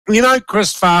You know,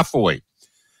 Kris Faafoi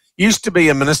used to be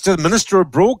a Minister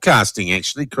of Broadcasting,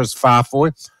 actually, Kris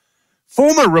Faafoi,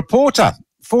 former reporter,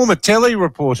 former telly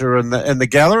reporter in the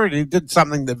gallery. He did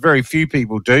something that very few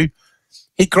people do.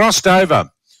 He crossed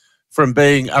over from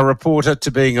being a reporter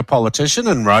to being a politician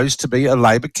and rose to be a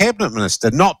Labour cabinet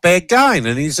minister. Not bad going,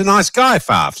 and he's a nice guy,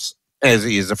 Faafs, as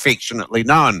he is affectionately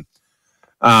known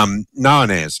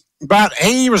as. But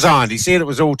he resigned. He said it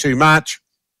was all too much,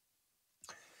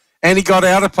 and he got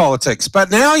out of politics.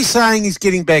 But now he's saying he's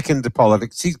getting back into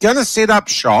politics. He's going to set up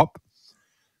shop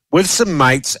with some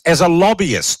mates as a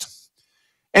lobbyist.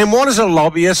 And what is a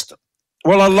lobbyist?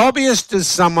 Well, a lobbyist is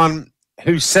someone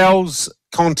who sells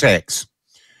contacts,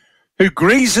 who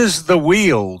greases the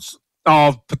wheels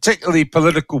of particularly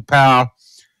political power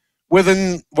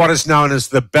within what is known as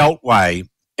the Beltway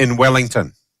in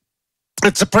Wellington.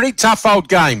 It's a pretty tough old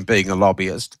game being a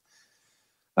lobbyist.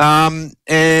 And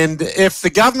if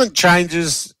the government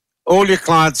changes, all your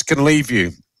clients can leave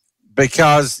you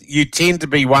because you tend to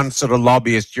be one sort of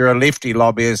lobbyist. You're a lefty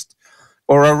lobbyist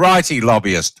or a righty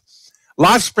lobbyist.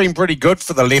 Life's been pretty good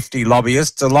for the lefty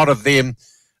lobbyists. A lot of them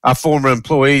are former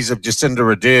employees of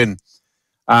Jacinda Ardern,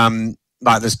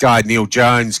 like this guy Neil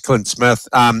Jones, Clint Smith.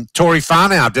 Tory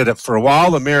Whanau did it for a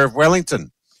while, the Mayor of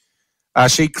Wellington.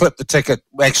 She clipped the ticket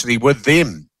actually with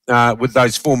them, with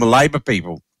those former Labour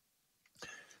people.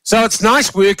 So it's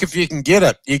nice work if you can get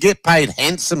it. You get paid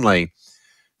handsomely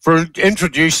for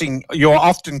introducing your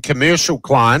often commercial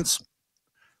clients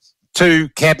to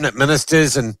cabinet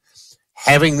ministers and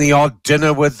having the odd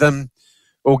dinner with them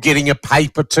or getting a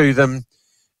paper to them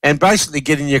and basically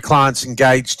getting your clients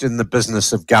engaged in the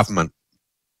business of government.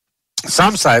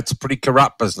 Some say it's a pretty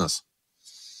corrupt business.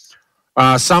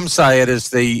 Some say it is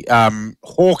the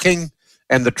hawking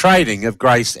and the trading of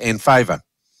grace and favour.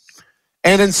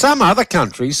 And in some other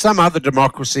countries, some other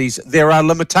democracies, there are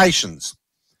limitations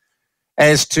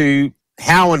as to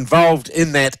how involved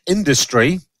in that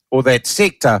industry or that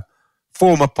sector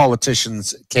former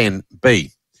politicians can be.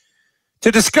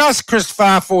 To discuss Kris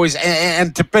Faafoi's,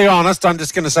 and to be honest, I'm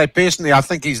just going to say personally, I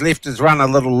think he's left his run a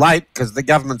little late because the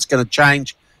government's going to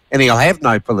change and he'll have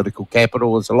no political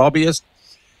capital as a lobbyist.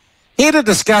 Here to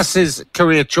discuss his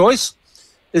career choice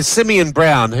is Simeon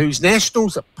Brown, who's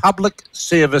National's public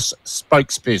service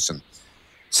spokesperson.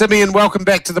 Simeon, welcome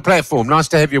back to the platform. Nice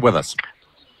to have you with us.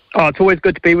 Oh, it's always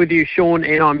good to be with you, Sean,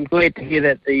 and I'm glad to hear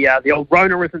that the old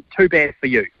Rona isn't too bad for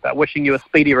you, but wishing you a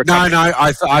speedy recovery. No,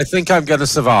 I think I'm going to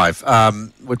survive,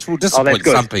 which will disappoint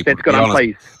some people. That's good, I'm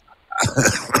pleased.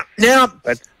 Now,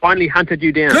 it's finally hunted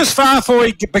you down. Kris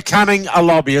Faafoi becoming a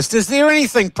lobbyist, is there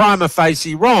anything prima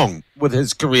facie wrong with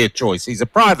his career choice? He's a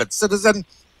private citizen.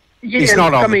 Yeah, he's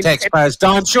not on the taxpayer's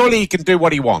dime. Surely he can do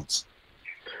what he wants.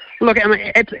 Look, I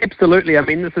mean, absolutely. I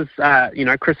mean, this is,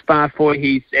 Kris Faafoi.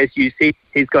 He's, as you said,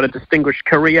 he's got a distinguished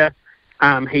career.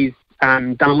 He's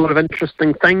done a lot of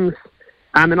interesting things.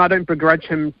 And I don't begrudge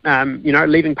him,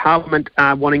 leaving Parliament,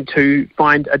 wanting to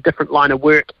find a different line of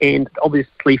work and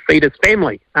obviously feed his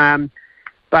family.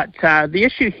 But the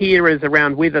issue here is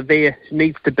around whether there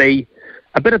needs to be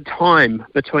a bit of time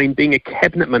between being a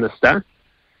cabinet minister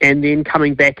and then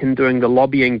coming back and doing the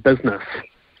lobbying business.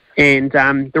 And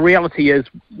the reality is,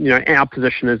 our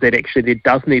position is that actually there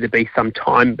does need to be some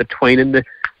time between. And the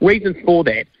reason for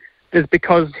that is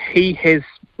because he has,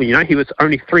 he was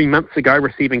only 3 months ago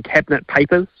receiving cabinet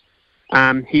papers.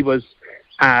 He was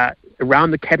around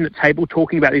the cabinet table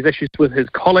talking about these issues with his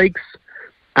colleagues.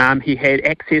 He had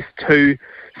access to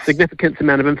significant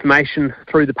amount of information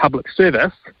through the public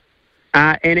service.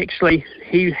 And actually,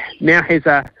 he now has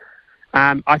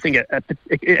I think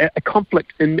a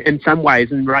conflict in some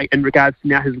ways in regards to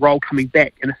now his role coming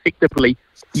back and effectively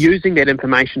using that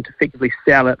information to effectively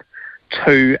sell it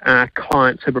to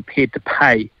clients who are prepared to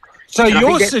pay. So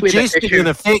you're suggesting, in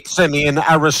effect, Simeon,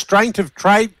 a restraint of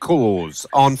trade clause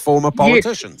on former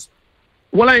politicians?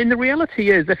 Yes. Well, and the reality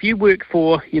is, if you work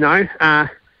for, a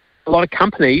lot of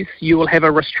companies, you will have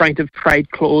a restraint of trade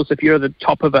clause. If you're at the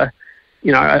top of a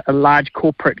large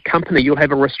corporate company, you'll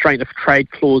have a restraint of trade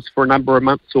clause for a number of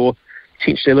months or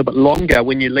potentially a little bit longer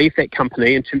when you leave that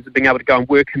company in terms of being able to go and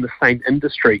work in the same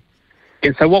industry.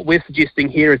 And so what we're suggesting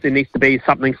here is there needs to be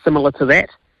something similar to that.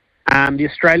 The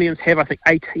Australians have, I think,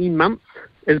 18 months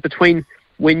is between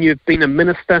when you've been a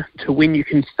minister to when you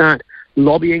can start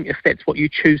lobbying, if that's what you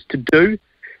choose to do.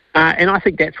 And I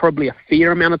think that's probably a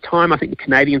fair amount of time. I think the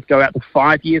Canadians go out to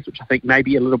 5 years, which I think may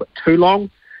be a little bit too long.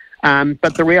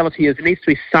 But the reality is there needs to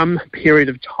be some period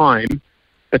of time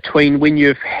between when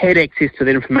you've had access to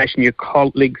that information, your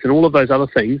colleagues and all of those other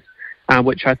things,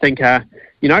 which I think are,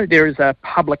 there is a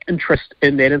public interest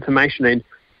in that information and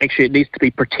actually it needs to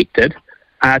be protected.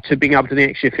 to being able to then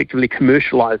actually effectively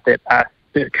commercialise that,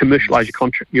 commercialise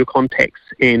your contacts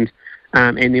and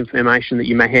the information that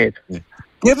you may have. Yeah.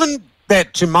 Given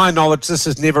that, to my knowledge, this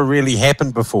has never really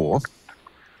happened before.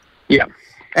 Yeah.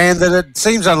 And that it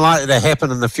seems unlikely to happen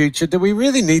in the future, do we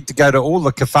really need to go to all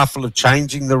the kerfuffle of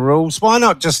changing the rules? Why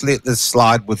not just let this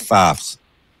slide with Faafs?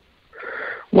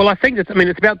 Well, I think it's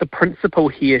about the principle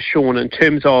here, Sean, in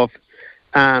terms of,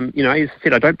 as I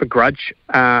said, I don't begrudge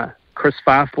Kris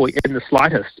Faafoi in the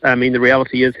slightest. I mean, the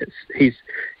reality is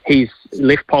he's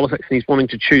left politics and he's wanting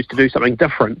to choose to do something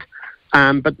different.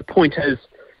 But the point is,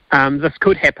 this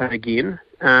could happen again.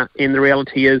 And the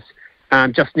reality is,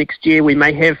 just next year we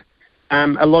may have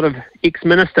a lot of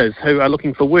ex-ministers who are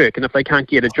looking for work, and if they can't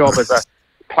get a job as a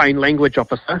plain language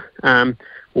officer,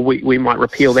 we might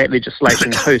repeal that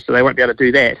legislation too, so they won't be able to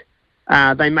do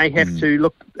that. They may have to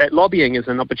look at lobbying as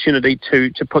an opportunity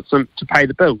to pay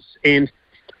the bills. And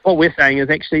what we're saying is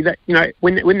actually that,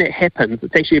 when that happens,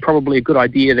 it's actually probably a good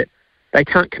idea that they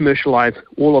can't commercialise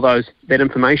all of that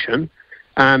information,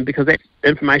 because that's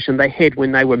information they had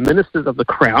when they were ministers of the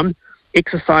Crown,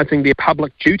 exercising their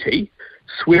public duty,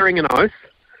 swearing an oath,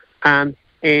 and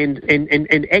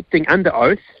acting under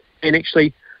oath, and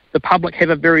actually the public have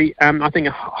a very, I think,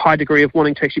 a high degree of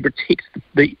wanting to actually protect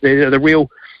the real,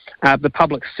 the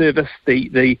public service,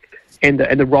 and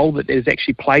the role that is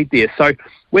actually played there. So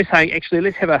we're saying actually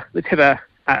let's have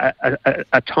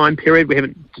a time period. We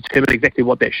haven't determined exactly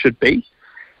what that should be,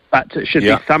 but it should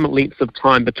be some length of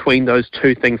time between those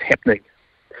two things happening.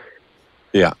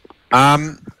 Yeah.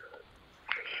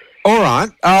 All right.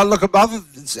 Look,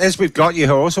 as we've got you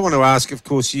here, I also want to ask, of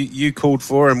course, you called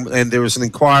for, and there was an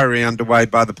inquiry underway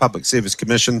by the Public Service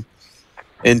Commission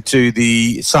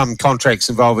into some contracts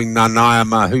involving Nanaia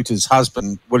Mahuta's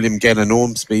husband, William Gannon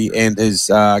Ormsby, and his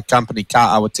company,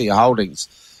 Ka Awatea Holdings.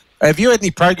 Have you had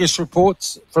any progress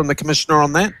reports from the Commissioner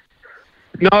on that?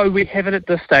 No, we haven't at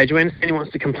this stage. We understand he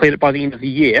wants to complete it by the end of the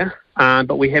year,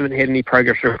 but we haven't had any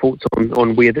progress reports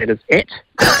on where that is at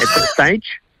this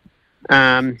stage.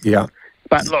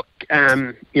 But look,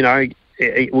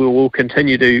 we will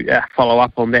continue to follow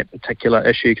up on that particular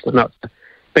issue, because I know it's a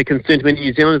big concern to many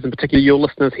New Zealanders, and particularly your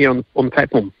listeners here on the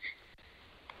platform.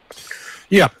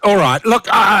 Yeah, all right. Look,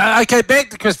 okay, back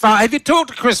to Kris Faafoi. Have you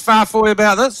talked to Kris Faafoi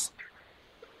about this?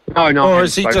 No. Or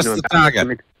is he just the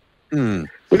target? Well,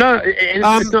 no,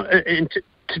 it's not,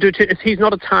 he's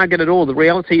not a target at all. The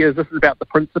reality is this is about the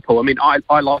principle. I mean, I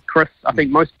like Kris. I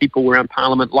think most people around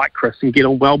Parliament like Kris and get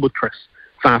on well with Kris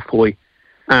Faafoi.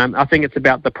 I think it's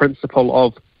about the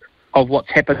principle of what's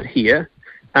happened here.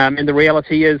 And the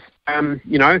reality is,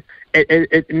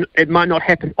 it might not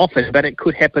happen often, but it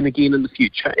could happen again in the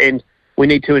future. And we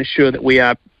need to ensure that we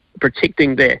are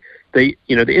protecting the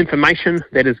information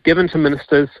that is given to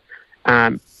ministers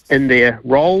in their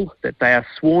role that they are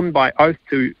sworn by oath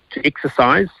to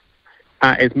exercise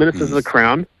as ministers of the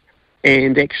Crown.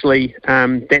 And actually,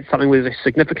 that's something with a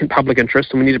significant public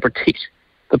interest, and we need to protect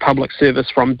the public service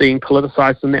from being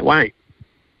politicised in that way.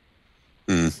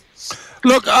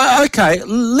 Look, okay,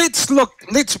 let's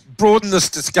broaden this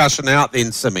discussion out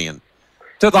then, Simeon,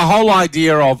 to the whole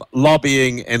idea of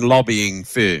lobbying and lobbying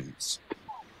firms.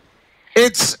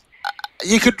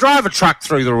 You could drive a truck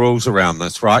through the rules around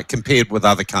this, right, compared with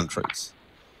other countries.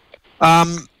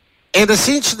 And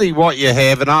essentially what you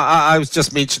have, and I was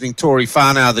just mentioning Tory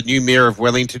Whanau, the new Mayor of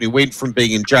Wellington, who went from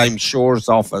being in James Shaw's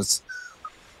office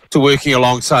to working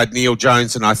alongside Neil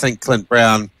Jones and I think Clint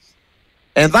Brown,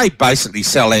 and they basically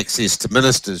sell access to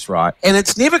ministers, right? And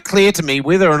it's never clear to me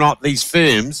whether or not these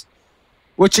firms,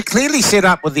 which are clearly set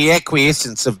up with the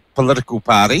acquiescence of political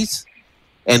parties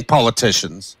and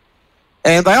politicians,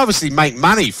 and they obviously make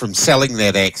money from selling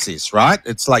that access, right?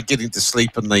 It's like getting to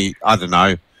sleep in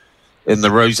in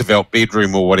the Roosevelt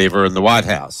bedroom or whatever in the White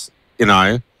House,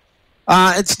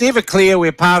 It's never clear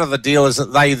where part of the deal is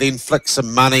that they then flick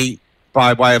some money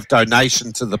by way of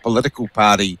donation to the political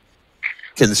party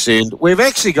concerned. We've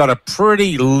actually got a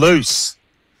pretty loose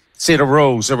set of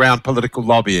rules around political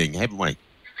lobbying, haven't we?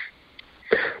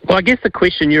 Well, I guess the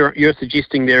question you're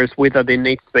suggesting there is whether there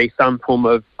needs to be some form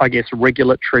of,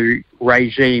 regulatory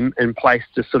regime in place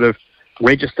to sort of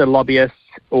register lobbyists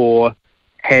or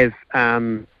have,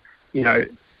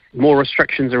 more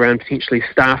restrictions around potentially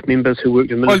staff members who work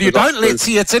in ministers' offices.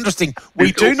 It's interesting.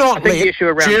 We do not let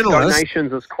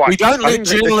donations is quite... We don't let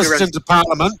journalists into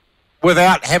Parliament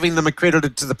without having them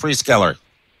accredited to the press gallery.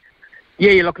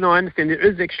 Yeah, look, no, I understand.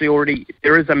 In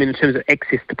terms of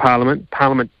access to Parliament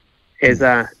as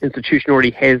an institution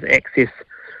already has access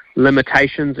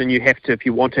limitations, and you have to, if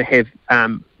you want to have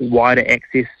wider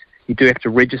access, you do have to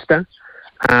register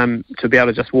to be able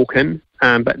to just walk in.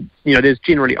 but there's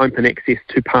generally open access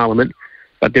to Parliament,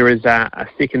 but there is a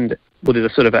second,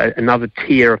 there's a sort of another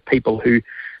tier of people who,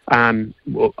 a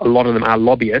lot of them are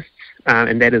lobbyists,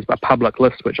 and that is a public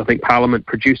list which I think Parliament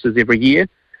produces every year,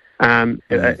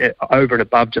 over and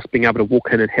above just being able to walk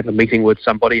in and have a meeting with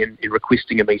somebody and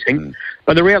requesting a meeting.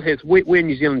 But the reality is we in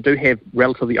New Zealand do have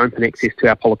relatively open access to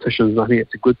our politicians, and I think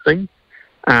it's a good thing.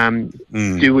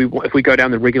 If we go down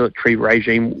the regulatory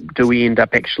regime, do we end up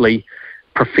actually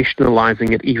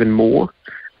professionalising it even more,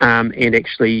 and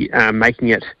actually making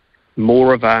it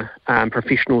more of a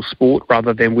professional sport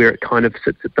rather than where it kind of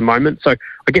sits at the moment? So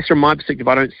I guess from my perspective,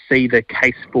 I don't see the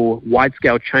case for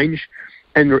wide-scale change.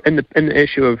 And in the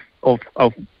issue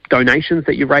of donations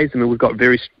that you raised, I mean, we've got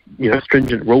very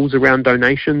stringent rules around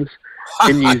donations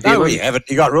in New Zealand. No, we haven't.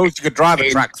 You got rules you could drive a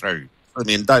truck through. I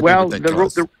mean, don't be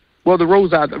ridiculous. The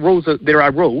rules are there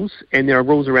are rules, and there are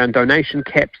rules around donation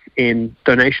caps and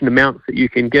donation amounts that you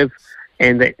can give,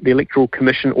 and that the Electoral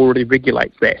Commission already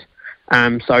regulates that.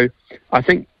 So I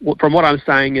think from what I'm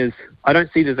saying is I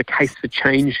don't see there's a case for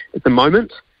change at the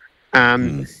moment.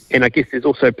 And I guess there's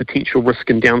also potential risk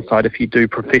and downside if you do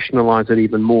professionalise it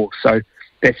even more. So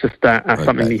that's just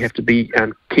something you have to be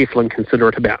careful and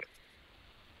considerate about.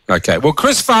 Okay. Well,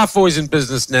 Kris Faafoi's in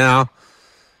business now.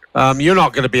 You're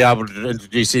not going to be able to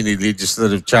introduce any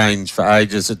legislative change for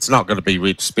ages. It's not going to be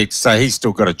respected. So he's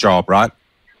still got a job, right?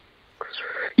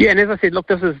 Yeah, and as I said, look,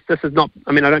 this is not.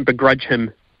 I mean, I don't begrudge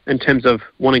him in terms of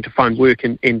wanting to find work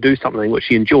and do something which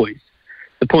he enjoys.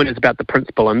 The point is about the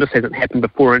principle, and this hasn't happened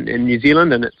before in New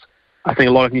Zealand, and I think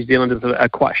a lot of New Zealanders are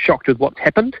quite shocked with what's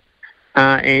happened,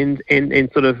 and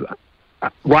sort of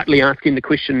rightly asking the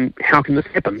question, how can this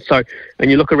happen? So,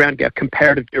 and you look around our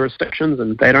comparative jurisdictions,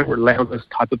 and they don't allow this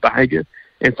type of behaviour,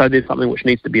 and so there's something which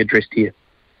needs to be addressed here.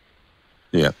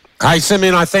 Yeah. Hey,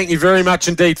 Simeon, I thank you very much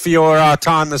indeed for your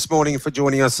time this morning and for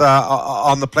joining us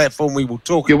on the platform. We will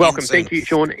talk. You're welcome. Soon. Thank you,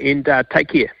 Sean, and take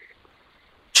care.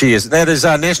 Cheers. That is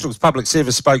Nationals Public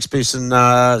Service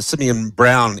spokesperson Simeon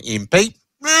Brown, MP.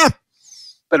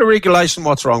 Bit of regulation,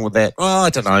 what's wrong with that? Well, I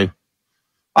don't know,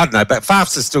 but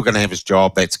Faafs is still going to have his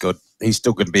job. That's good. He's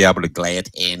still going to be able to glad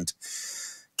hand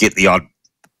get the odd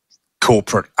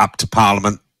corporate up to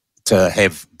Parliament to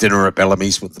have dinner at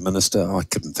Bellamy's with the minister. I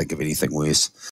couldn't think of anything worse.